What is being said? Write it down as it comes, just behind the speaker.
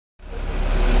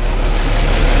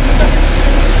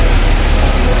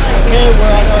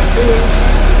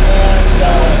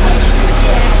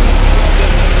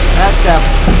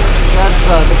That's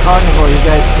the carnival. You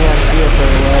guys can't see it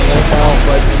very well right now,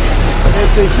 but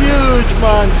it's a huge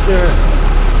monster.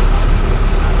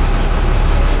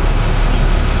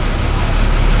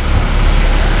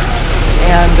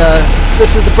 And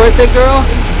this is the birthday girl.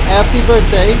 Happy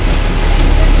birthday.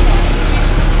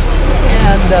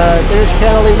 And there's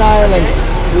Catalina Island.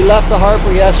 We left the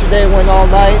harbor yesterday, went all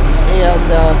night, and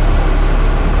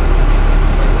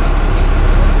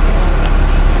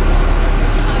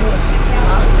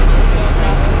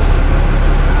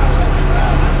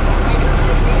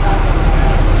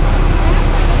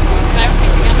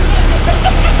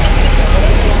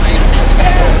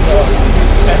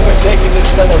we're taking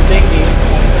this little dinghy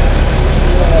to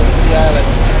the island.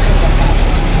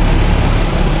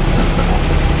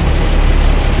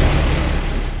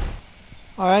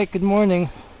 Alright, good morning.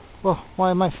 Well,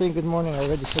 why am I saying good morning? I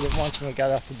already said it once when we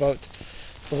got off the boat.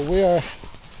 But we are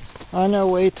on our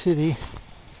way to the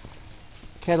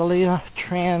Catalina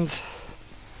Trans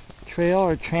Trail,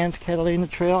 or Trans Catalina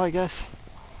Trail, I guess.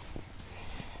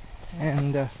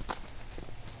 And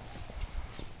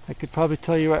I could probably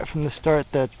tell you right from the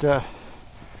start that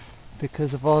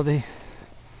because of all the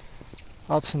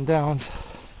ups and downs,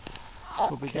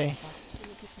 okay.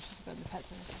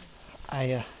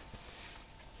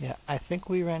 I think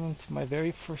we ran into my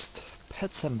very first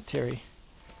pet cemetery.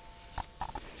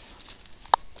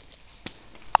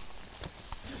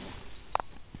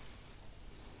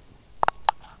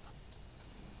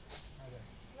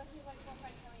 Must be much more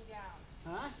fun coming down.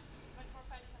 Huh? Much more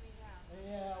fun coming down.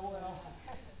 Yeah, well,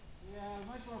 yeah,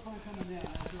 much more fun coming down,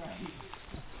 that's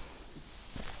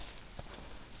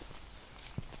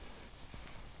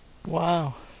right.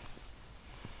 Wow.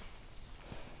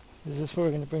 Is this where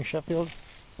we're going to bring Sheffield?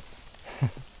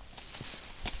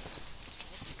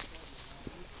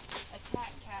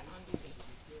 Attack cat on duty.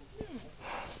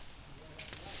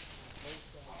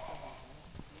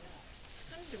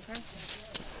 That's impressive.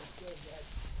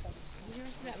 Have you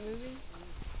ever seen that movie?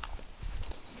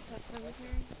 Pet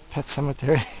Cemetery? Pet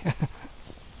Cemetery.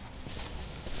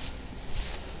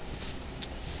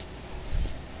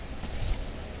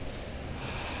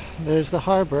 There's the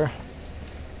harbor.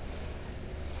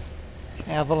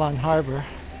 Avalon Harbor,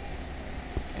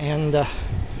 and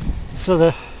so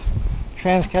the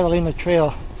Trans Catalina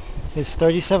Trail is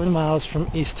 37 miles from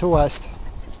east to west. Look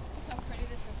how pretty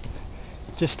this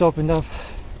is. Just opened up.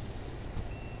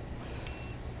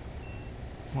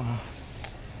 Wow.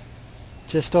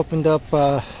 Just opened up.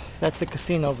 That's the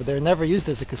casino over there. Never used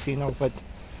as a casino, but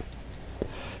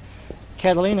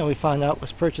Catalina, we found out,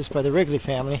 was purchased by the Wrigley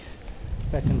family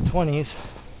back in the 20s,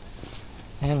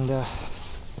 and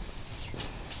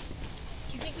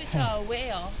saw a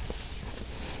whale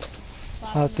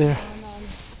out there.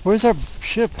 Where's our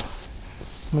ship?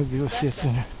 Maybe we'll see it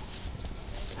sooner.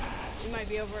 We might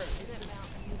be over.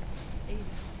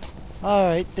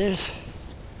 Alright, there's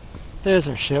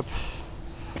our ship.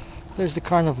 There's the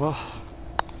carnival.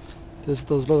 There's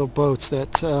those little boats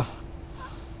that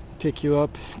pick you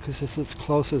up, because this is as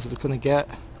close as it's going to get.